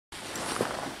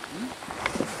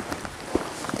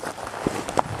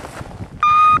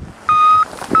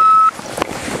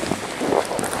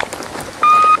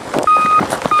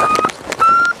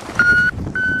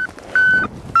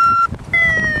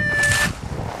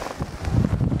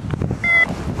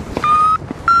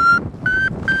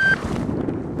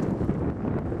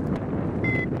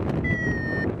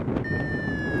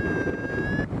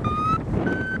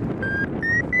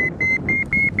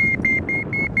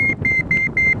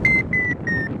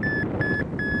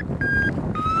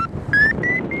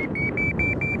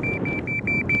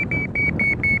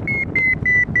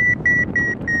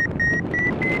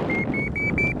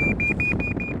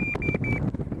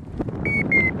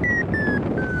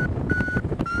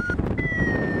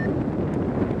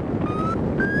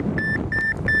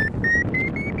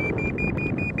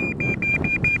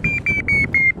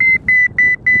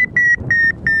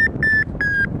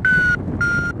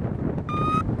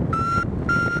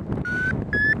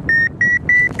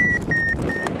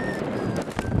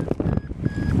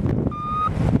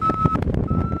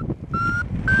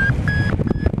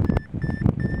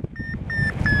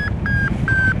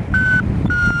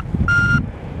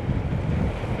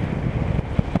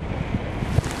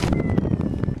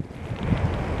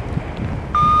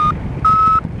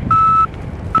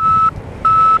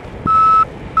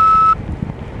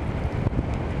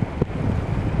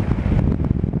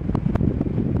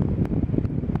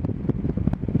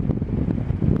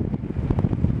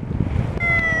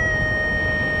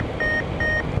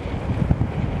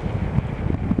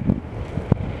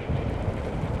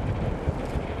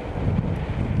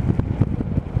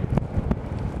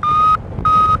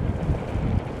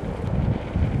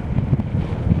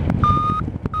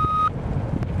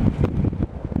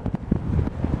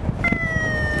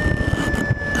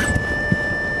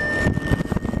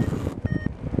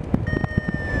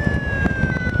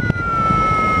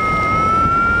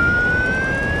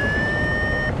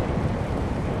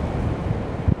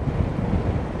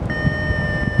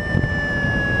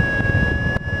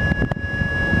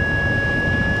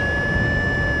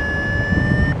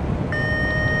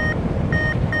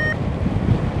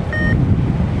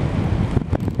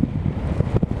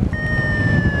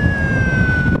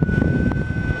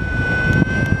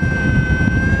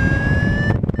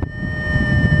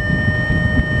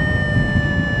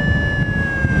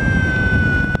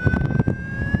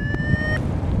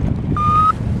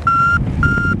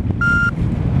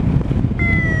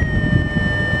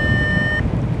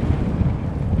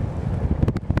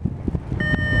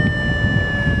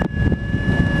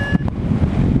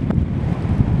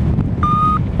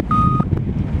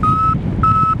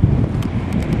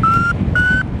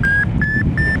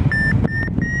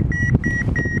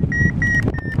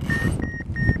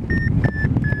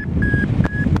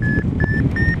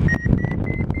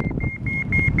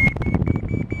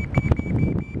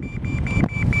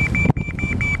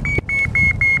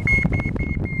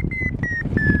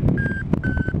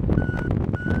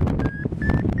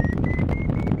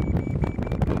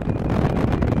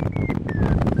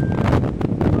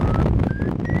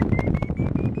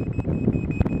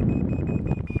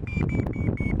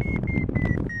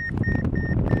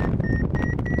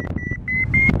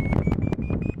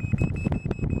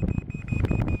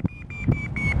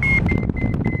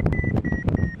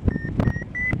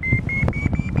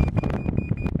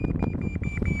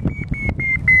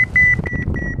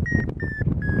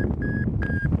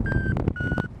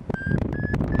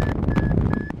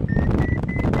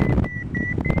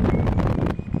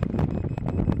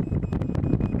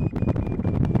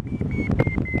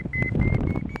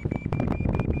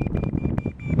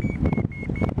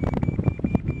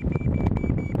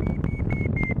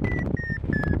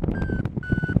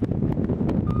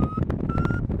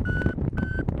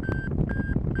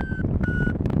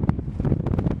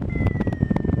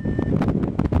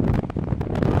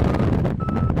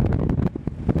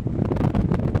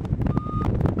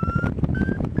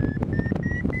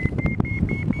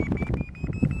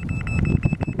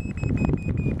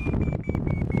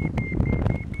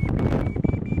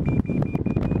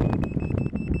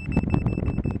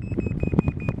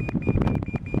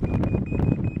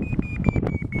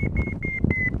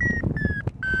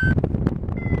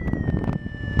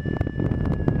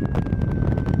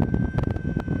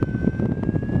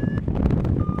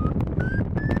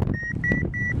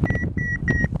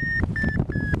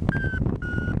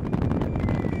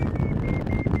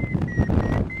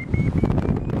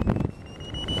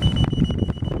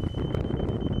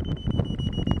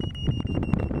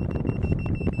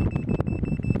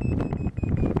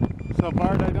So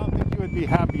Bart, I don't think you would be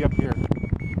happy up here.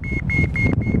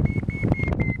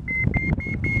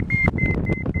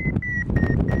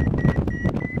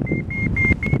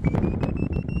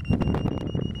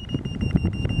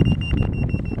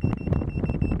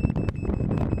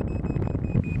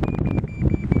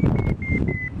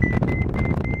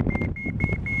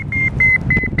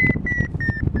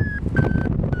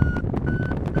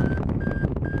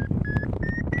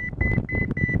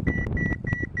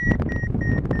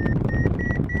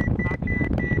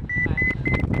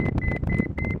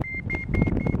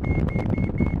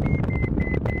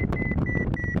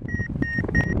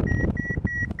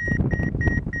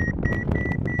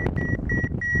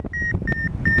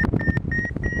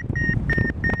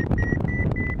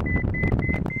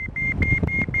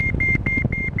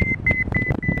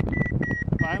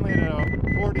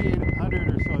 4,800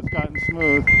 or so it's gotten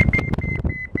smooth.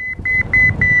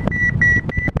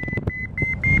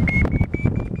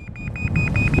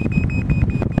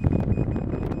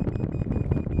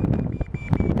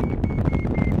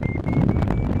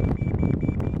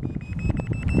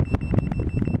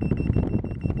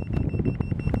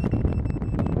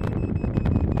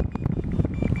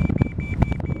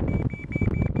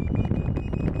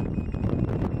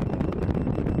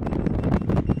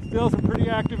 Still some pretty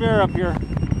active air up here.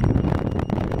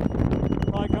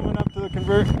 Probably coming up to the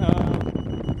inversion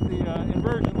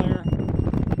layer.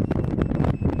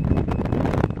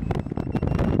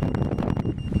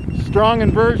 Strong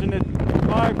inversion at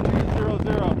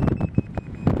 5200.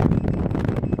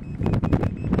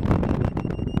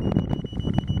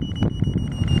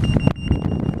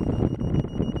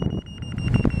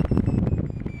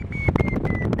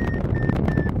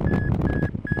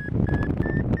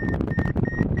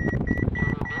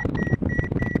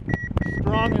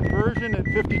 Strong inversion at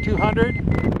 5200.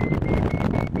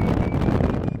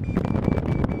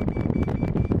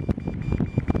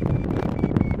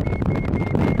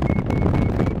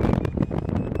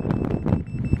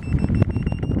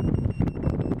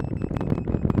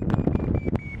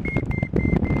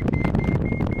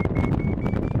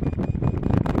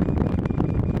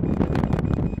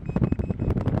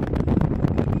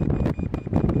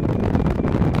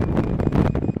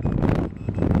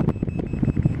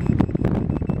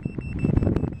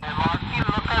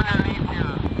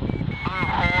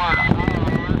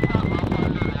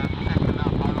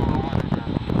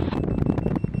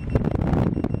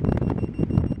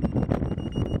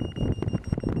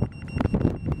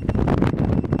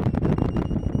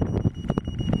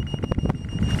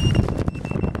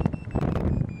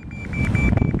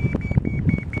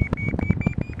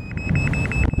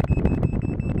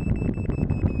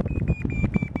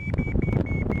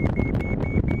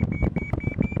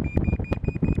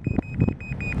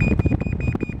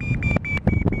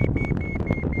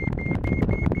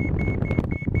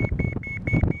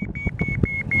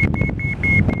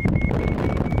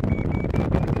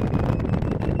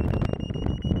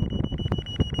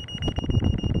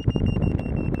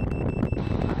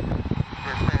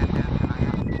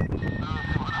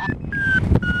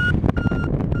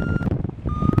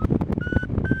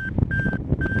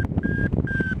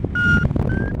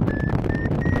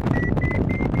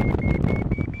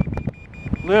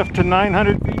 Lift to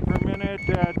 900 feet per minute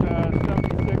at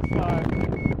 76.5.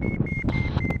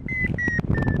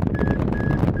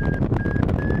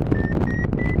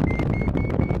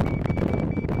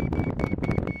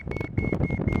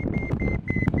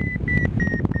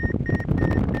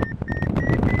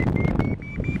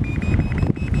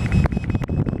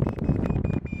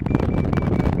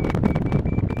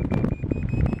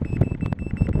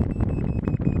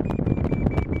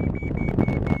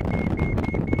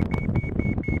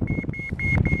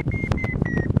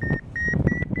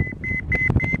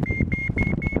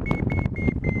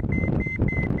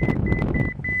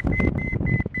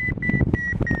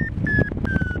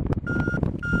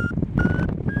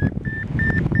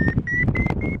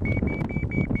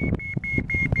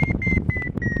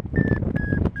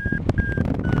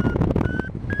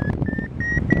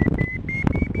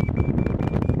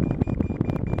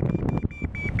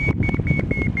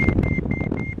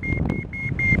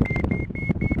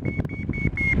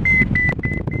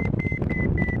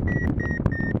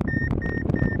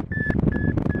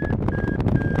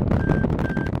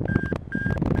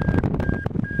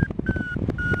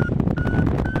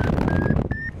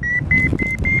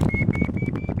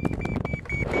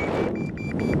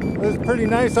 This is pretty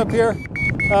nice up here.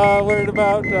 We're at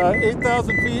about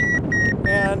 8,000 feet,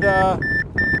 and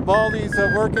Baldy's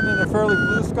working in a fairly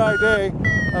blue sky day.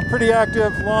 A pretty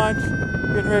active launch,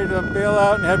 getting ready to bail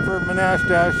out and head for Vantage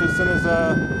as soon as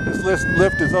this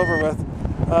lift is over with.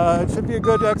 It should be a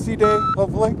good XC day,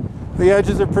 hopefully. The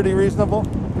edges are pretty reasonable.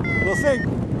 We'll see.